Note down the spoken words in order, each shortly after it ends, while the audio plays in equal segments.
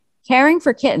Caring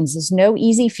for kittens is no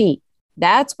easy feat.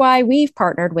 That's why we've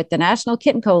partnered with the National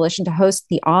Kitten Coalition to host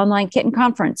the online kitten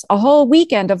conference, a whole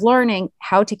weekend of learning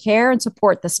how to care and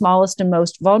support the smallest and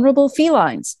most vulnerable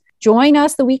felines. Join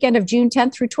us the weekend of June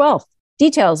 10th through 12th.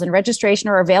 Details and registration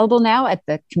are available now at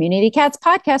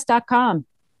thecommunitycatspodcast.com.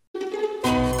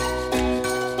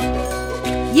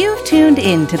 You've tuned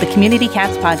in to the Community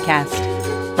Cats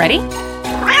Podcast. Ready?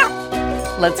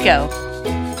 Let's go.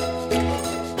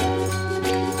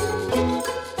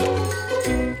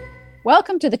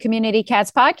 Welcome to the Community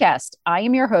Cats Podcast. I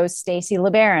am your host, Stacy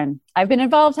LeBaron. I've been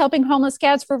involved helping homeless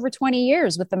cats for over 20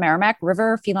 years with the Merrimack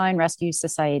River Feline Rescue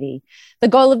Society. The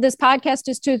goal of this podcast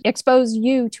is to expose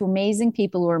you to amazing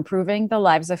people who are improving the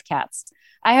lives of cats.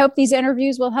 I hope these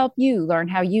interviews will help you learn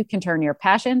how you can turn your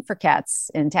passion for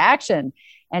cats into action.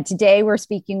 And today we're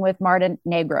speaking with Marta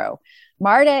Negro.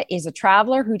 Marta is a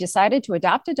traveler who decided to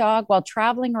adopt a dog while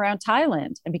traveling around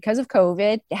Thailand. And because of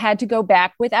COVID, had to go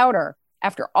back without her.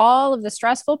 After all of the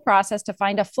stressful process to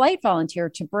find a flight volunteer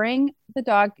to bring the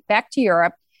dog back to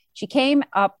Europe, she came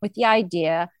up with the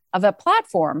idea of a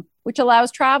platform which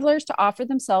allows travelers to offer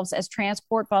themselves as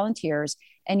transport volunteers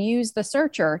and use the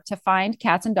searcher to find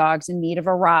cats and dogs in need of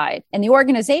a ride. And the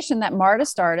organization that Marta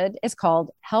started is called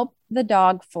Help the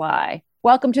Dog Fly.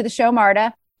 Welcome to the show,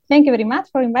 Marta. Thank you very much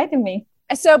for inviting me.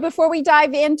 So before we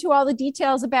dive into all the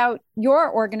details about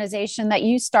your organization that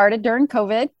you started during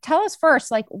COVID, tell us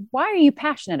first, why are you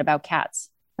passionate about cats?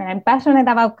 Well, I'm passionate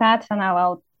about cats and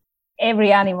about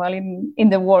every animal in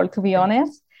the world, to be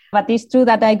honest. But it's true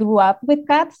that I grew up with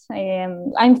cats.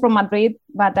 I'm from Madrid,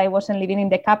 but I wasn't living in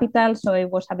the capital, so it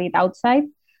was a bit outside.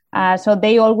 So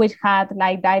they always had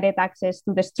direct access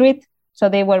to the street. So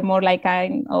they were more like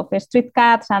kind of street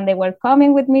cats, and they were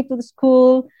coming with me to the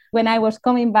school. When I was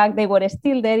coming back, they were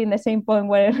still there in the same point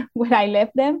where I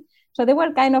left them. So they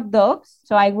were kind of dogs.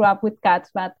 So I grew up with cats,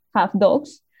 but half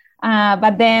dogs.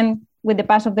 But then with the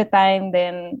pass of the time,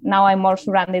 then now I'm more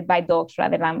surrounded by dogs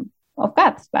rather than of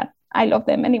cats, but I love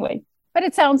them anyway. But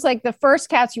it sounds like the first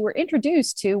cats you were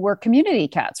introduced to were community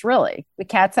cats, really. The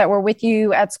cats that were with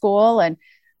you at school. And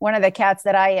one of the cats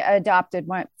that I adopted,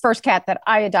 first cat that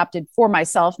I adopted for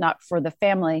myself, not for the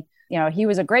family, he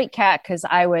was a great cat because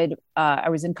I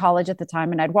was in college at the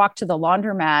time, and I'd walk to the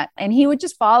laundromat and he would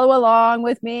just follow along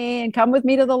with me and come with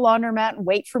me to the laundromat and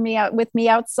wait for me with me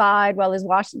outside while he's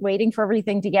waiting for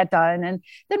everything to get done. And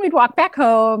then we'd walk back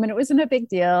home and it wasn't a big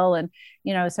deal. And,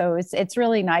 so it's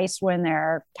really nice when there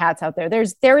are cats out there.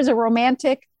 There is a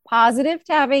romantic positive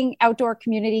to having outdoor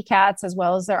community cats, as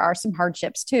well as there are some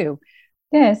hardships too.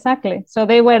 Yeah, exactly. So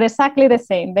they were exactly the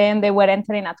same. Then they were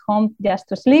entering at home just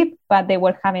to sleep, but they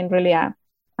were having really a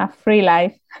free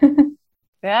life.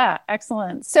 Yeah,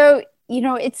 excellent. So,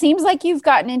 it seems like you've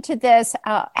gotten into this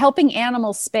helping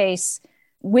animals space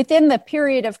within the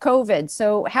period of COVID.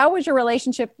 So how was your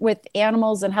relationship with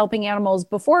animals and helping animals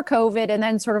before COVID? And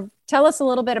then sort of tell us a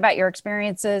little bit about your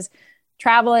experiences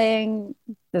traveling,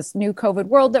 this new COVID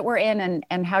world that we're in,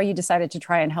 and how you decided to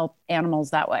try and help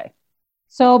animals that way.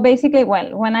 So basically,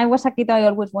 when I was a kid, I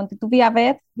always wanted to be a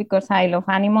vet because I love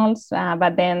animals.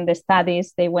 But then the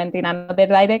studies, they went in another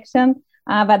direction.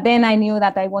 But then I knew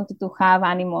that I wanted to have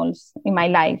animals in my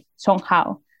life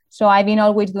somehow. So I've been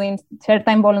always doing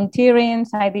certain volunteering.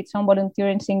 I did some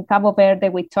volunteering in Cabo Verde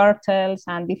with turtles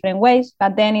and different ways.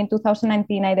 But then in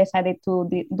 2019, I decided to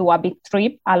do a big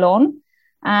trip alone.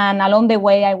 And along the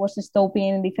way, I was stopping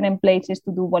in different places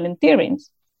to do volunteering.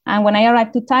 And when I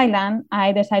arrived to Thailand,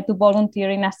 I decided to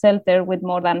volunteer in a shelter with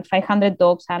more than 500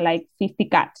 dogs and 50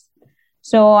 cats.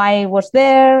 So I was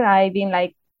there. I've been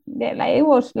it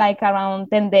was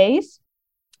around 10 days.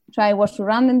 So I was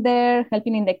surrounded there,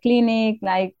 helping in the clinic.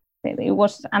 It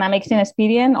was an amazing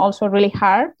experience, also really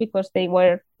hard because they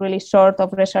were really short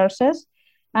of resources,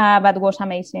 but it was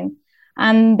amazing.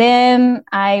 And then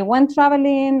I went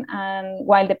traveling, and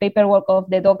while the paperwork of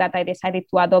the dog that I decided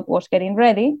to adopt was getting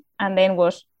ready, and then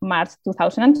was March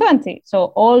 2020.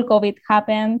 So all COVID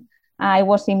happened. I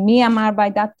was in Myanmar by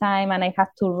that time, and I had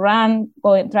to run,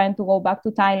 trying to go back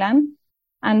to Thailand.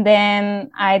 And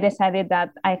then I decided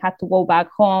that I had to go back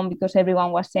home because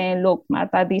everyone was saying, look,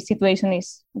 Marta, this situation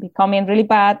is becoming really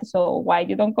bad. So why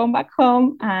you don't come back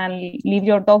home and leave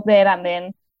your dog there, and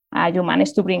then you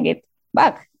manage to bring it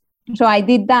back? So I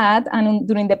did that, and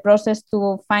during the process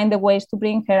to find the ways to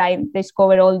bring her, I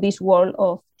discovered all this world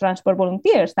of transport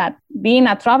volunteers that, being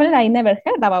a traveler, I never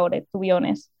heard about it, to be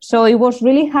honest. So it was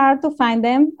really hard to find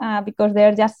them because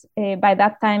there just, by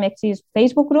that time, exist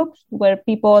Facebook groups where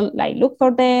people look for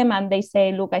them and they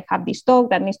say, look, I have this dog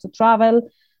that needs to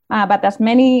travel. But as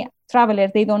many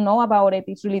travelers, they don't know about it.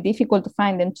 It's really difficult to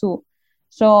find them too.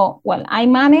 So, well, I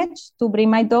managed to bring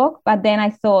my dog, but then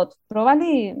I thought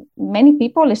probably many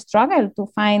people struggle to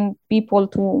find people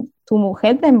to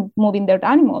help them moving their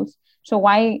animals. So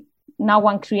why no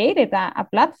one created a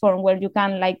platform where you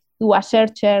can like do a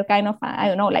searcher kind of, I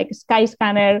don't know, like a sky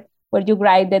scanner where you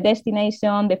write the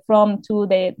destination, the from to,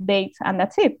 the date, and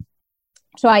that's it.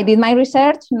 So I did my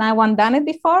research. No one done it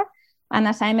before. And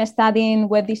as I'm studying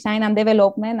web design and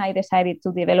development, I decided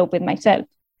to develop it myself.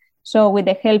 So with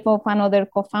the help of another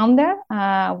co-founder,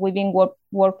 we've been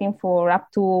working for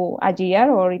up to a year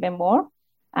or even more.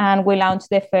 And we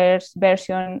launched the first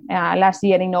version last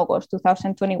year in August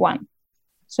 2021.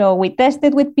 So we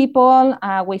tested with people,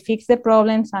 we fixed the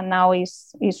problems, and now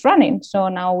it's running. So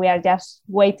now we are just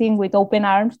waiting with open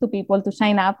arms to people to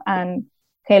sign up and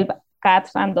help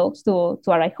cats and dogs to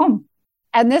arrive home.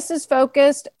 And this is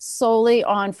focused solely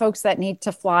on folks that need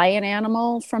to fly an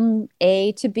animal from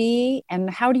A to B. And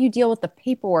how do you deal with the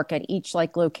paperwork at each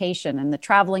like location and the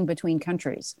traveling between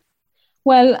countries?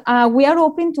 Well, we are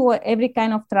open to every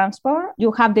kind of transport.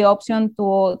 You have the option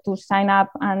to sign up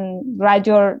and ride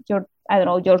your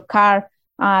car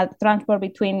transport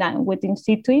within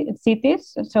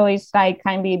cities. So it's like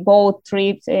can be boat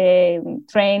trips,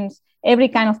 trains, every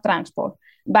kind of transport.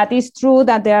 But it's true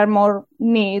that there are more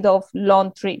need of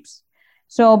long trips.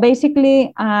 So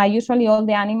basically, usually all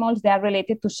the animals, they are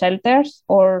related to shelters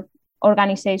or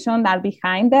organizations that are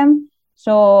behind them.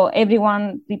 So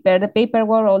everyone prepare the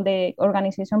paperwork, all the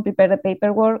organization prepare the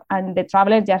paperwork, and the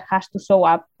traveler just has to show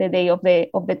up the day of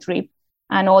the trip,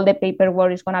 and all the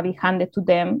paperwork is going to be handed to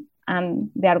them,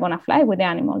 and they are going to fly with the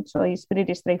animal. So it's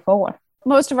pretty straightforward.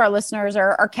 Most of our listeners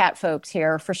are cat folks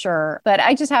here for sure. But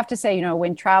I just have to say,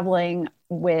 when traveling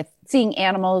with seeing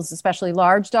animals, especially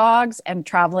large dogs, and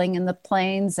traveling in the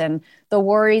planes and the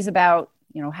worries about,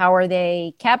 how are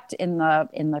they kept in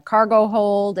the cargo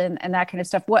hold and that kind of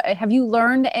stuff. What have you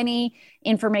learned any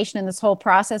information in this whole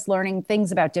process, learning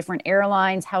things about different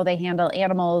airlines, how they handle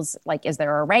animals? Like, is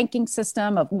there a ranking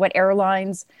system of what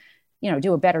airlines,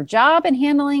 do a better job in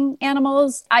handling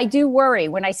animals? I do worry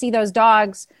when I see those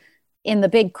dogs in the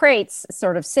big crates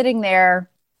sort of sitting there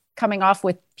coming off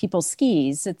with people's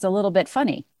skis. It's a little bit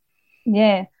funny.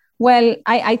 Yeah. Well,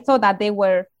 I thought that they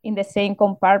were in the same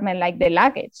compartment like the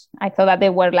luggage. I thought that they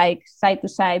were like side to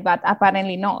side, but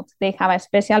apparently not. They have a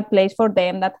special place for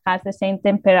them that has the same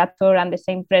temperature and the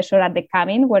same pressure at the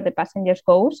cabin where the passengers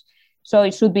goes. So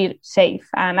it should be safe.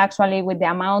 And actually with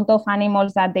the amount of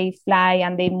animals that they fly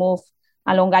and they move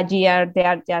along a year, there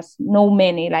are just no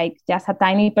many, like just a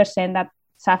tiny percent that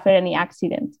suffer any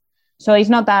accident. So it's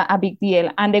not a big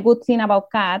deal. And the good thing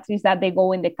about cats is that they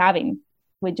go in the cabin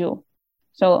with you.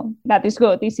 So that is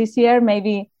good. It's easier.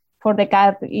 Maybe for the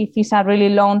cat, if it's a really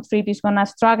long trip, it's going to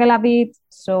struggle a bit.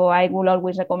 So I will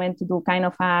always recommend to do kind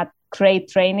of a crate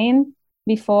training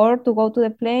before to go to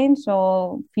the plane.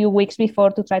 So a few weeks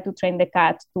before to try to train the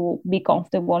cat to be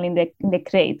comfortable in the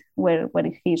crate where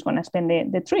he's going to spend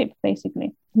the trip,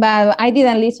 basically. But I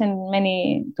didn't listen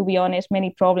to be honest, many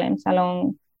problems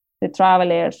along the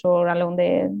travelers or along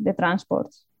the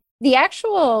transports. The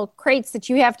actual crates that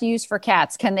you have to use for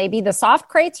cats, can they be the soft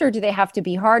crates or do they have to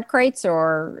be hard crates,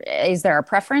 or is there a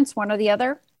preference, one or the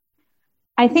other?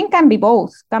 I think can be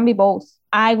both.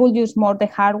 I will use more the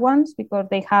hard ones because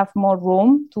they have more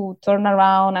room to turn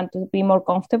around and to be more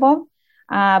comfortable.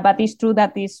 But it's true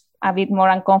that it's a bit more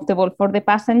uncomfortable for the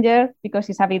passenger because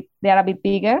they are a bit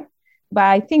bigger. But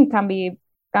I think can be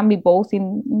both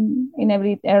in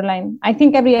every airline. I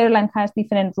think every airline has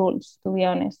different rules, to be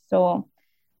honest. So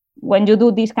when you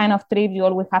do this kind of trip, you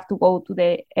always have to go to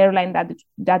the airline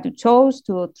that you chose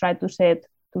to try to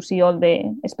see all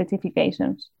the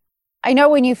specifications. I know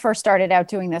when you first started out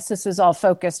doing this was all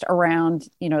focused around,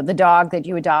 the dog that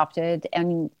you adopted,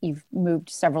 and you've moved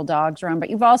several dogs around, but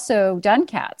you've also done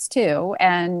cats too.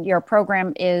 And your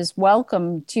program is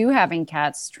welcome to having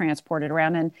cats transported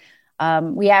around.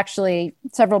 And we actually,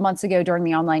 several months ago during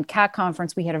the online cat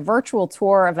conference, we had a virtual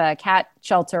tour of a cat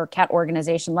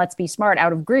organization, Let's Be Smart,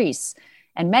 out of Greece.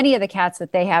 And many of the cats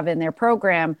that they have in their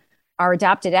program are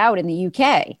adopted out in the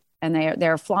UK. And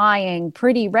they're flying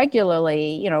pretty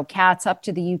regularly, cats up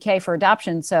to the UK for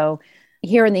adoption. So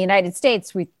here in the United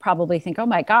States, we probably think, oh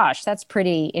my gosh, that's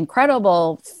pretty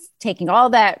incredible, taking all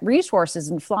that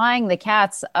resources and flying the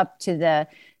cats up to the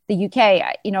UK.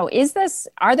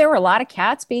 Are there a lot of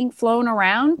cats being flown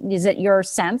around? Is it your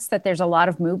sense that there's a lot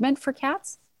of movement for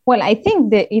cats? Well, I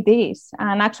think that it is.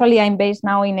 And actually, I'm based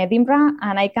now in Edinburgh,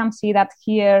 and I can see that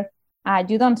here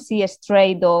you don't see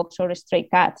stray dogs or stray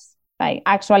cats. Like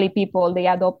actually people, they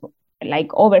adopt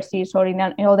like overseas or in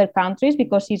other countries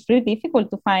because it's really difficult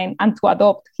to find and to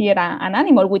adopt here an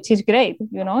animal, which is great.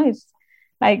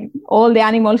 like all the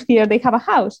animals here, they have a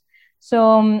house.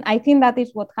 So I think that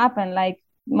is what happened. Like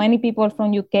many people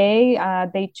from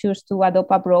UK, they choose to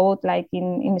adopt abroad, like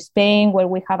in Spain, where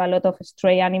we have a lot of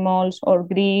stray animals, or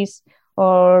Greece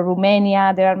or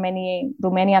Romania. There are many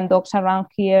Romanian dogs around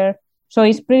here. So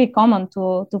it's pretty common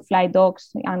to fly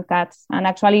dogs and cats. And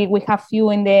actually, we have few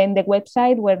in the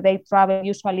website where they travel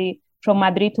usually from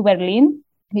Madrid to Berlin,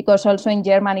 because also in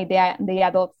Germany, they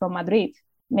adopt from Madrid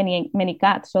many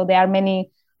cats. So there are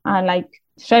many like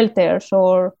shelters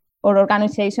or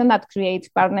organization that creates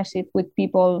partnership with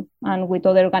people and with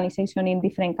other organizations in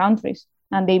different countries.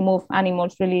 And they move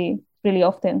animals really, really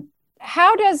often.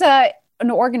 How does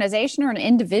an organization or an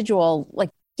individual like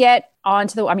get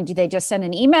onto the, I mean, do they just send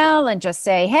an email and just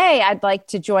say, hey, I'd like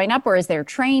to join up, or is there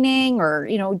training, or,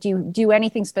 you know, do you do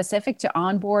anything specific to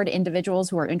onboard individuals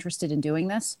who are interested in doing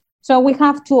this? So we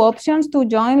have two options to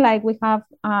join. Like we have,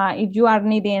 if you are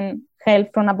needing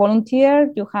help from a volunteer,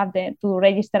 you have to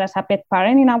register as a pet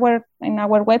parent in our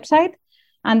website.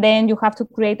 And then you have to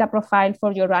create a profile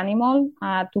for your animal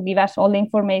to give us all the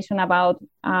information about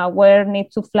where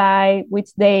needs to fly,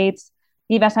 which dates,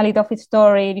 give us a little of its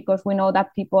story, because we know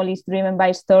that people is driven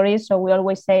by stories. So we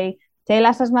always say, tell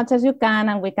us as much as you can,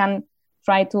 and we can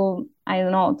try to,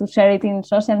 to share it in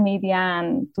social media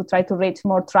and to try to reach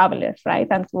more travelers, right?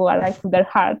 And to arrive to their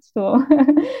hearts to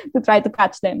try to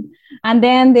catch them. And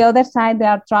then the other side, there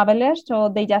are travelers. So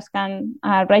they just can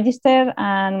register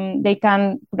and they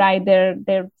can write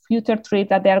their future trip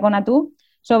that they are going to do.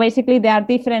 So basically, there are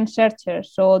different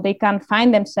searchers. So they can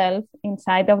find themselves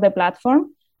inside of the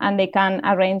platform, and they can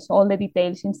arrange all the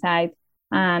details inside.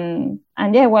 And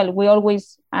yeah, well, we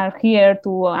always are here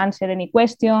to answer any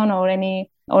question or any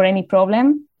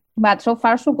problem. But so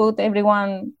far, so good.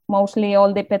 Everyone, mostly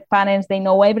all the pet parents, they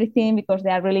know everything because they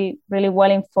are really, really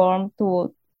well informed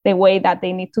to the way that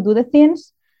they need to do the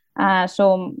things.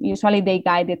 So usually they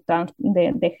guide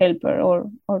the helper or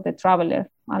the traveler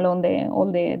along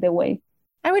all the way.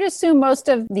 I would assume most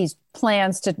of these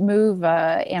plans to move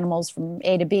animals from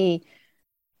A to B,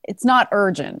 it's not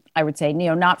urgent, I would say,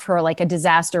 not for like a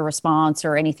disaster response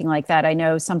or anything like that. I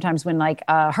know sometimes when like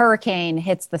a hurricane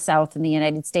hits the South in the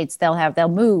United States, they'll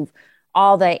move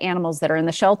all the animals that are in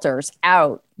the shelters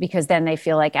out, because then they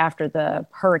feel like after the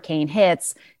hurricane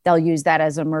hits, they'll use that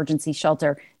as emergency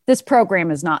shelter. This program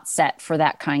is not set for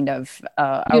that kind of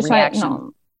a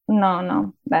reaction.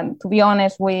 No. Then, to be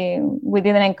honest, we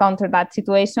didn't encounter that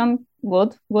situation.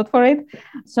 Good for it.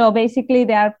 So basically,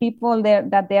 there are people there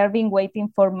that they are being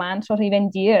waiting for months or even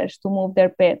years to move their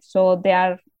pets. So they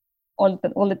are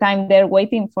all the time they're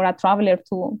waiting for a traveler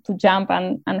to jump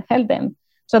and help them.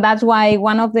 So that's why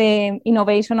one of the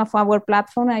innovation of our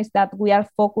platform is that we are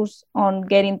focused on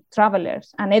getting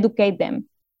travelers and educate them,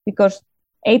 because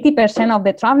 80% of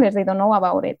the travelers, they don't know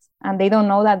about it, and they don't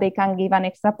know that they can give an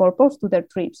extra purpose to their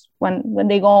trips when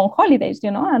they go on holidays,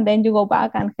 and then you go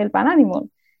back and help an animal.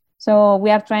 So we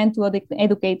are trying to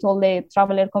educate all the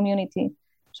traveler community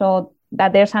so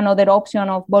that there's another option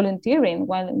of volunteering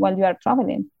while you are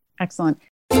traveling. Excellent.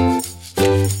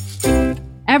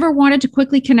 Ever wanted to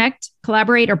quickly connect,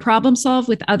 collaborate, or problem solve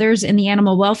with others in the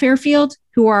animal welfare field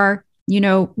who are,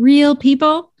 real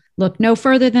people? Look no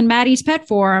further than Maddie's Pet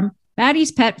Forum.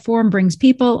 Maddie's Pet Forum brings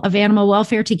people of animal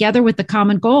welfare together with the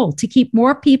common goal to keep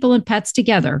more people and pets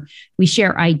together. We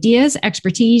share ideas,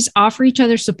 expertise, offer each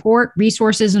other support,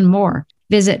 resources, and more.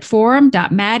 Visit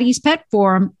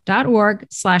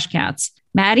forum.maddie'spetforum.org/cats.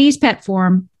 Maddie's Pet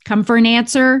Forum. Come for an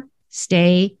answer.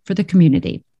 Stay for the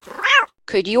community.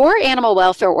 Could your animal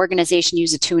welfare organization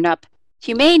use a tune-up?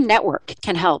 Humane Network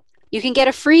can help. You can get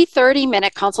a free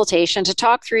 30-minute consultation to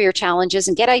talk through your challenges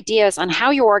and get ideas on how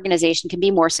your organization can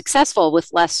be more successful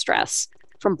with less stress.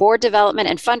 From board development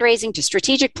and fundraising to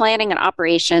strategic planning and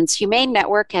operations, Humane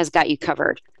Network has got you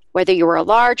covered. Whether you are a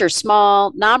large or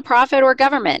small, nonprofit or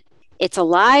government, it's a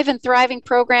live and thriving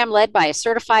program led by a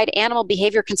certified animal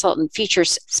behavior consultant,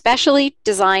 features specially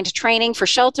designed training for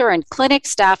shelter and clinic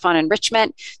staff on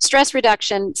enrichment, stress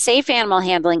reduction, safe animal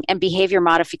handling, and behavior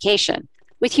modification.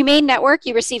 With Humane Network,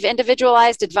 you receive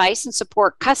individualized advice and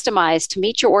support customized to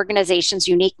meet your organization's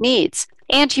unique needs.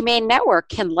 And Humane Network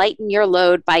can lighten your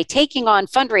load by taking on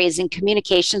fundraising,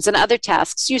 communications, and other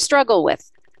tasks you struggle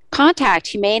with. Contact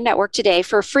Humane Network today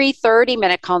for a free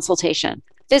 30-minute consultation.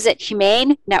 Visit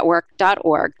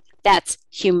humanenetwork.org. That's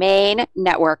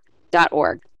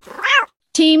humanenetwork.org.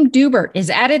 Team Dubert is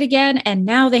at it again, and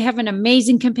now they have an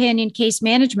amazing companion case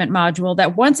management module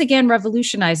that once again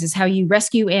revolutionizes how you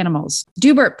rescue animals.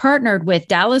 Dubert partnered with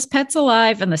Dallas Pets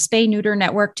Alive and the Spay Neuter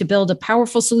Network to build a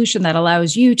powerful solution that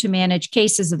allows you to manage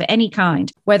cases of any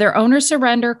kind. Whether owner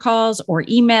surrender calls or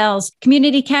emails,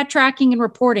 community cat tracking and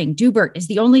reporting, Dubert is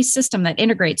the only system that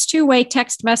integrates two-way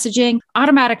text messaging,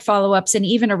 automatic follow-ups, and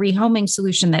even a rehoming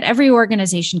solution that every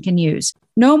organization can use.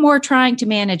 No more trying to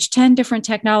manage 10 different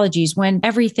technologies when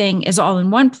everything is all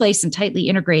in one place and tightly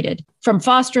integrated. From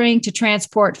fostering to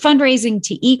transport, fundraising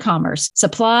to e-commerce,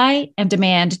 supply and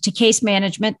demand to case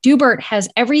management, Dubert has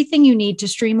everything you need to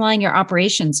streamline your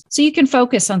operations so you can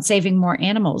focus on saving more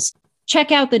animals.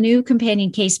 Check out the new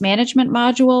companion case management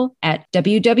module at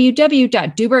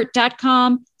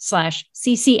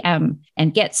www.dubert.com/CCM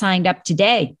and get signed up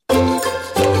today.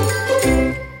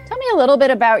 A little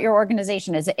bit about your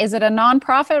organization. Is it a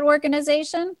nonprofit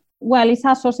organization? Well, it's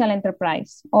a social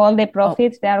enterprise. All the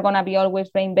profits, they are going to be always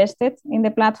reinvested in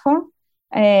the platform.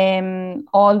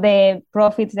 All the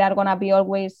profits, they are going to be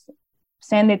always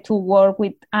sent to work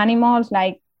with animals,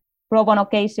 like pro bono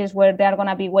cases where they are going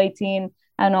to be waiting.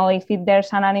 I don't know if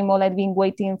there's an animal that's been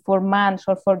waiting for months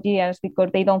or for years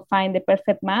because they don't find the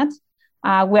perfect match.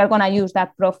 We are going to use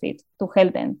that profit to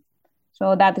help them.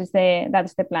 So that is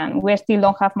the plan. We still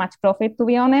don't have much profit, to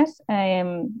be honest,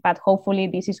 but hopefully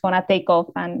this is going to take off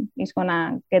and it's going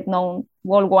to get known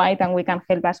worldwide and we can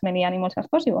help as many animals as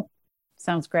possible.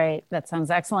 Sounds great. That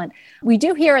sounds excellent. We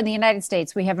do here in the United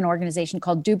States, we have an organization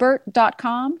called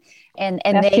Dubert.com, and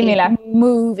they similar.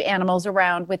 Move animals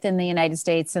around within the United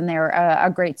States, and they're a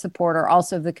great supporter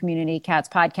also of the Community Cats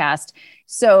podcast.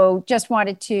 So just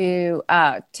wanted to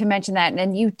mention that.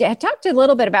 And you talked a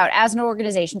little bit about as an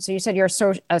organization. So you said you're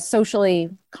a socially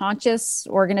conscious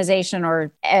organization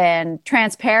and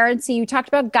transparency. You talked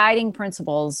about guiding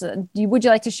principles. Would you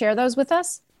like to share those with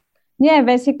us? Yeah,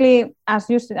 basically, as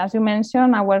you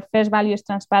mentioned, our first value is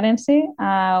transparency.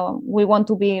 We want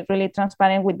to be really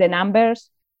transparent with the numbers,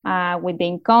 with the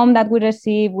income that we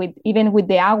receive, even with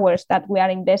the hours that we are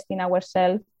investing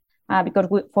ourselves. Because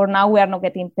for now, we are not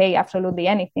getting paid absolutely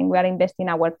anything. We are investing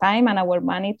our time and our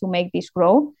money to make this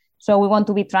grow. So we want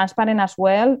to be transparent as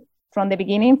well from the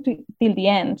beginning till the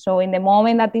end. So in the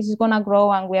moment that this is going to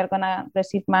grow and we are going to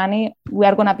receive money, we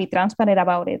are going to be transparent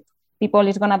about it. People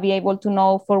is going to be able to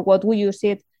know for what we use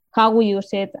it, how we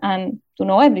use it, and to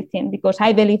know everything, because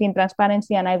I believe in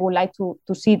transparency and I would like to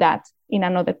see that in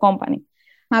another company.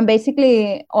 And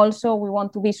basically, also, we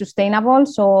want to be sustainable.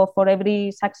 So for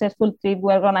every successful trip,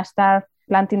 we're going to start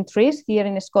planting trees here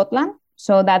in Scotland.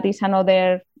 So that is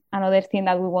another thing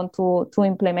that we want to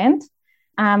implement.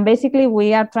 And basically,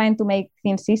 we are trying to make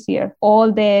things easier.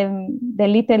 All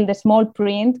the small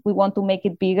print, we want to make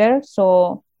it bigger.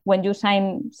 So when you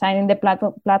sign in the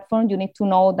platform, you need to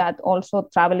know that also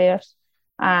travelers,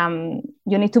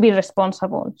 you need to be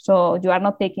responsible. So you are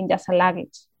not taking just a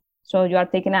luggage. So you are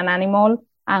taking an animal,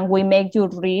 and we make you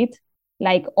read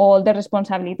like all the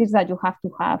responsibilities that you have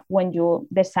to have when you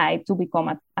decide to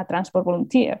become a transport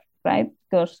volunteer, right?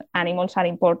 Because animals are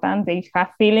important. They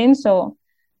have feelings, so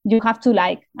you have to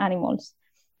like animals.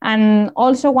 And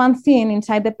also one thing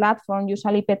inside the platform,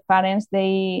 usually pet parents,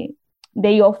 they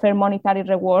offer monetary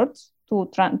rewards to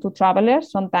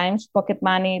travelers, sometimes pocket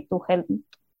money to help,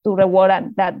 to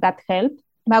reward that help.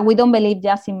 But we don't believe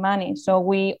just in money. So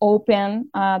we open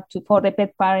for the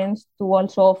pet parents to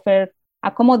also offer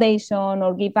accommodation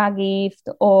or give a gift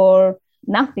or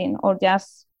nothing, or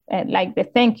just like the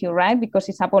thank you, right? Because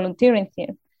it's a volunteering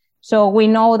thing. So we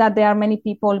know that there are many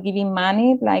people giving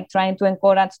money, like trying to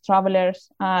encourage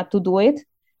travelers to do it.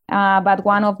 But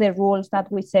one of the rules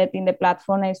that we set in the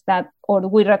platform is that, or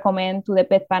we recommend to the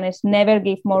pet parents, never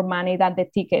give more money than the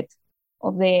ticket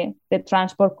of the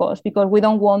transport cost, because we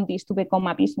don't want this to become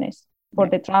a business for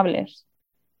the travelers.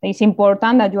 It's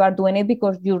important that you are doing it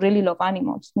because you really love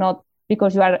animals, not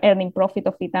because you are earning profit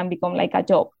of it and become like a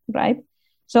job, right?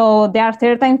 So there are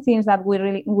certain things that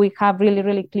we have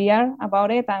really clear about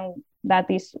it, and that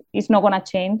is not going to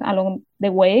change along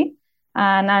the way.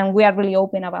 And we are really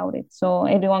open about it. So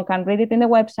everyone can read it in the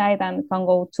website and can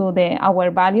go to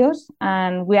our values.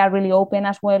 And we are really open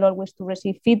as well always to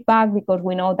receive feedback, because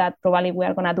we know that probably we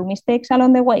are going to do mistakes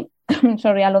along the way.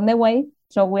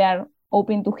 So we are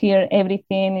open to hear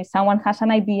everything. If someone has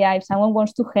an idea, if someone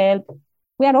wants to help,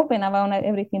 we are open about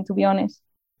everything, to be honest.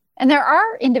 And there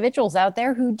are individuals out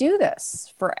there who do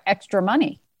this for extra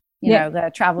money. You know,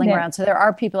 the traveling around. So there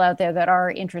are people out there that are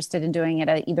interested in doing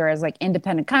it either as like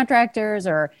independent contractors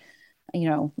or, you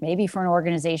know, maybe for an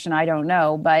organization, I don't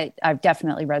know, but I've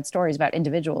definitely read stories about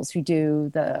individuals who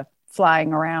do the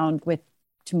flying around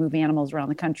to move animals around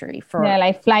the country.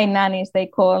 Like fly nannies, they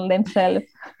call themselves.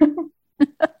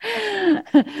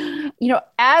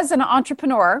 As an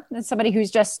entrepreneur and somebody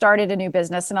who's just started a new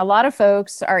business, and a lot of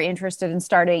folks are interested in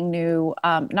starting new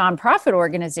nonprofit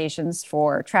organizations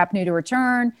for trap, new to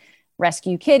return,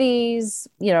 rescue kitties,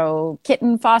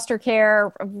 kitten foster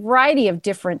care, a variety of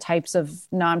different types of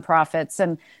nonprofits.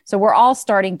 And so we're all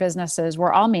starting businesses,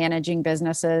 we're all managing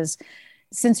businesses.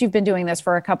 Since you've been doing this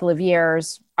for a couple of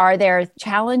years, are there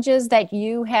challenges that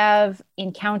you have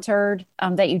encountered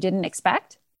that you didn't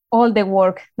expect? All the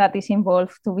work that is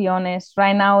involved, to be honest.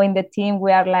 Right now in the team,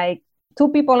 we are like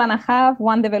 2.5 people,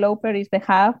 one developer is the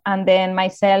hub, and then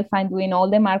myself, I'm doing all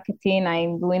the marketing,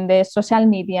 I'm doing the social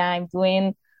media, I'm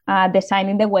doing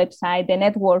designing the website, the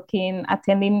networking,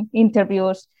 attending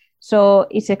interviews. So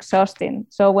it's exhausting.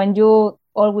 So when you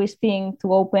always think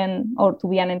to open or to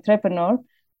be an entrepreneur,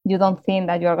 you don't think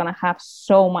that you're going to have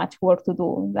so much work to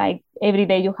do. Like every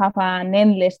day you have an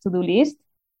endless to-do list.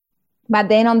 But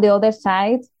then on the other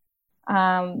side,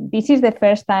 this is the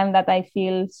first time that I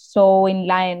feel so in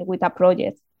line with a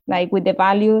project, like with the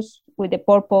values, with the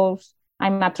purpose.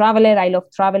 I'm a traveler, I love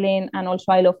traveling, and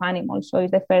also I love animals. So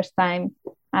it's the first time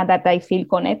that I feel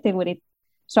connected with it.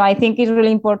 So I think it's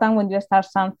really important when you start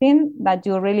something that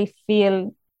you really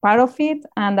feel part of it,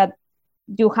 and that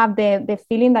you have the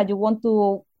feeling that you want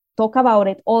to talk about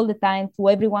it all the time to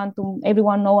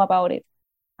everyone know about it.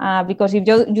 Because if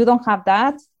you don't have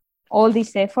that, all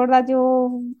this effort that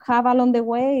you have along the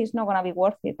way is not going to be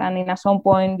worth it. And at some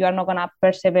point, you are not going to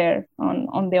persevere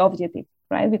on the objective,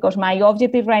 right? Because my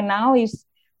objective right now is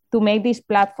to make this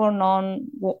platform known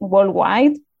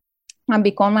worldwide and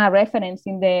become a reference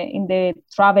in the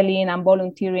traveling and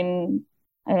volunteering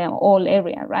all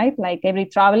area, right? Like every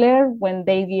traveler, when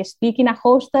they speak in a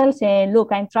hostel, say,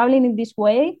 look, I'm traveling in this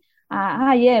way.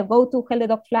 Go to Help the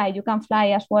Dog Fly. You can fly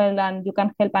as well, and you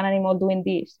can help an animal doing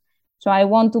this. So I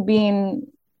want to be in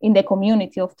the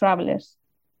community of travelers.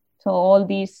 So all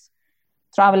these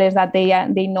travelers that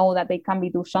they know that they can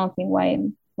do something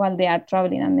while they are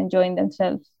traveling and enjoying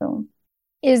themselves. So,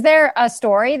 is there a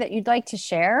story that you'd like to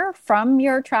share from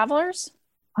your travelers?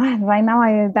 Right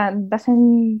now, that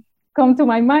doesn't come to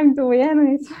my mind, to be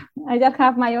honest. I just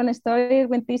have my own story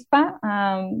with Tispa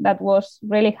that was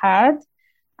really hard.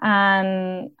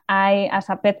 And I, as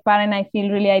a pet parent, I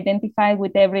feel really identified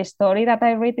with every story that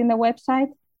I read in the website.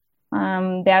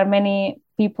 There are many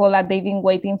people that they've been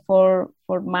waiting for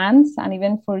months and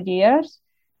even for years.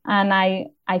 And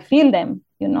I feel them,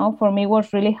 For me, it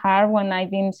was really hard when I've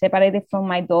been separated from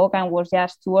my dog and was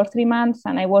just 2 or 3 months.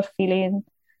 And I was feeling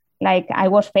like I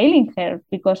was failing her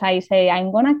because I say,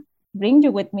 I'm going to bring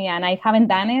you with me. And I haven't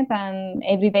done it. And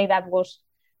every day that was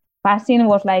passing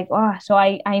was like, so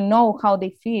I know how they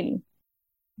feel.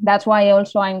 That's why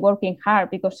also I'm working hard,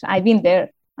 because I've been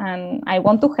there and I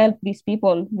want to help these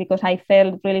people because I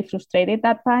felt really frustrated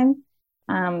that time.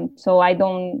 So I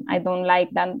don't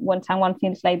like that when someone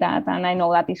feels like that, and I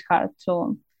know that is hard.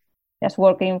 So just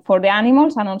working for the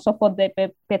animals and also for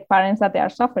the pet parents that they are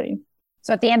suffering.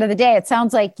 So at the end of the day, it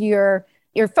sounds like you're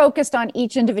focused on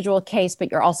each individual case,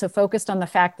 but you're also focused on the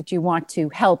fact that you want to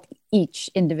help each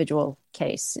individual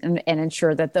case and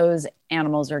ensure that those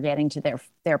animals are getting to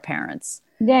their parents.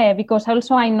 Yeah, because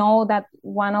also I know that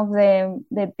one of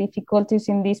the difficulties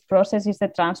in this process is the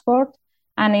transport.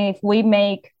 And if we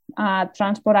make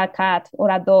transport a cat or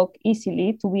a dog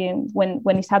easily to be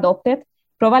when it's adopted,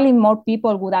 probably more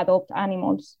people would adopt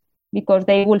animals because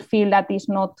they will feel that it's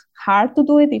not hard to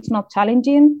do it, it's not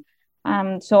challenging.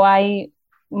 So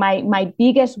my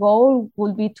biggest goal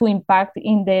would be to impact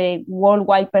in the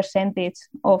worldwide percentage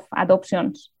of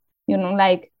adoptions.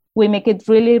 Like we make it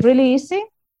really, really easy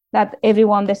that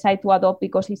everyone decide to adopt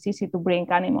because it's easy to bring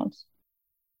animals.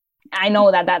 I know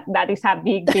that is a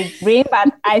big dream,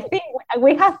 but I think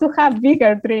we have to have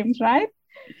bigger dreams, right?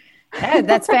 Yeah,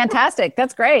 that's fantastic.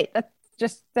 That's great.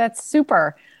 That's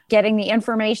super. Getting the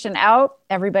information out,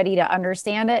 everybody to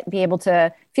understand it, be able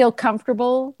to feel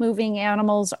comfortable moving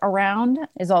animals around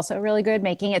is also really good.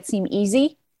 Making it seem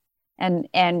easy, and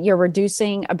you're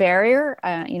reducing a barrier,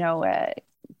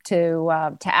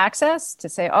 to access. To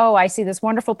say, oh, I see this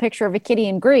wonderful picture of a kitty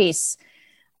in Greece.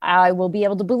 I will be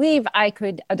able to believe I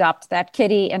could adopt that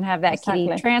kitty and have that kitty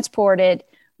transported,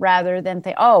 rather than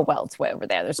think, oh, well, it's way over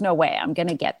there. There's no way I'm going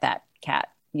to get that cat.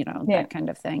 That kind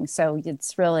of thing. So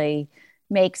it's really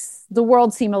makes the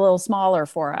world seem a little smaller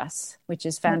for us, which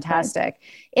is fantastic. Okay.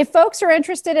 If folks are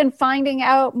interested in finding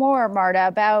out more, Marta,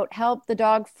 about Help the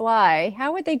Dog Fly,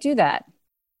 how would they do that?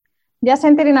 Just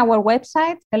enter in our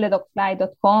website,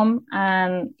 helpthedogfly.com.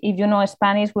 And if you know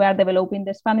Spanish, we are developing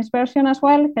the Spanish version as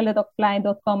well,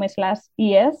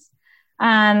 helpthedogfly.com/es.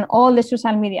 And all the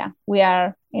social media. We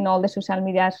are in all the social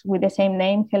medias with the same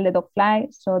name, Hell the Dog Fly,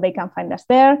 so they can find us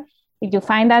there. If you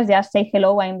find us, just say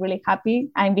hello. I'm really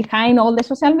happy. I'm behind all the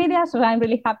social media, so I'm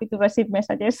really happy to receive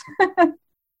messages.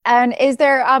 And is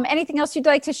there anything else you'd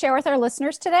like to share with our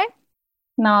listeners today?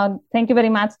 No, thank you very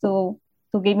much to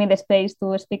give me the space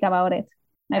to speak about it.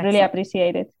 I really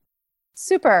appreciate it.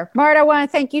 Super. Marta, I want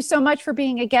to thank you so much for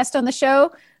being a guest on the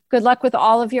show. Good luck with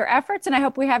all of your efforts, and I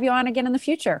hope we have you on again in the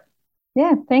future.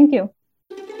 Yeah, thank you.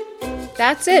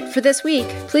 That's it for this week.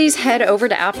 Please head over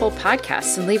to Apple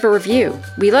Podcasts and leave a review.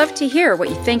 We love to hear what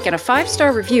you think, and a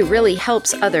 5-star review really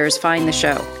helps others find the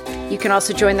show. You can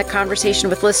also join the conversation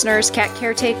with listeners, cat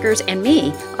caretakers, and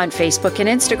me on Facebook and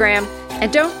Instagram.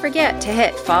 And don't forget to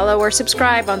hit follow or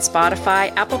subscribe on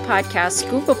Spotify, Apple Podcasts,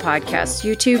 Google Podcasts,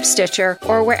 YouTube, Stitcher,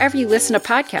 or wherever you listen to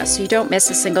podcasts so you don't miss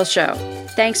a single show.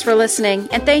 Thanks for listening,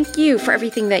 and thank you for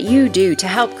everything that you do to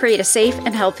help create a safe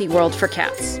and healthy world for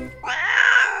cats.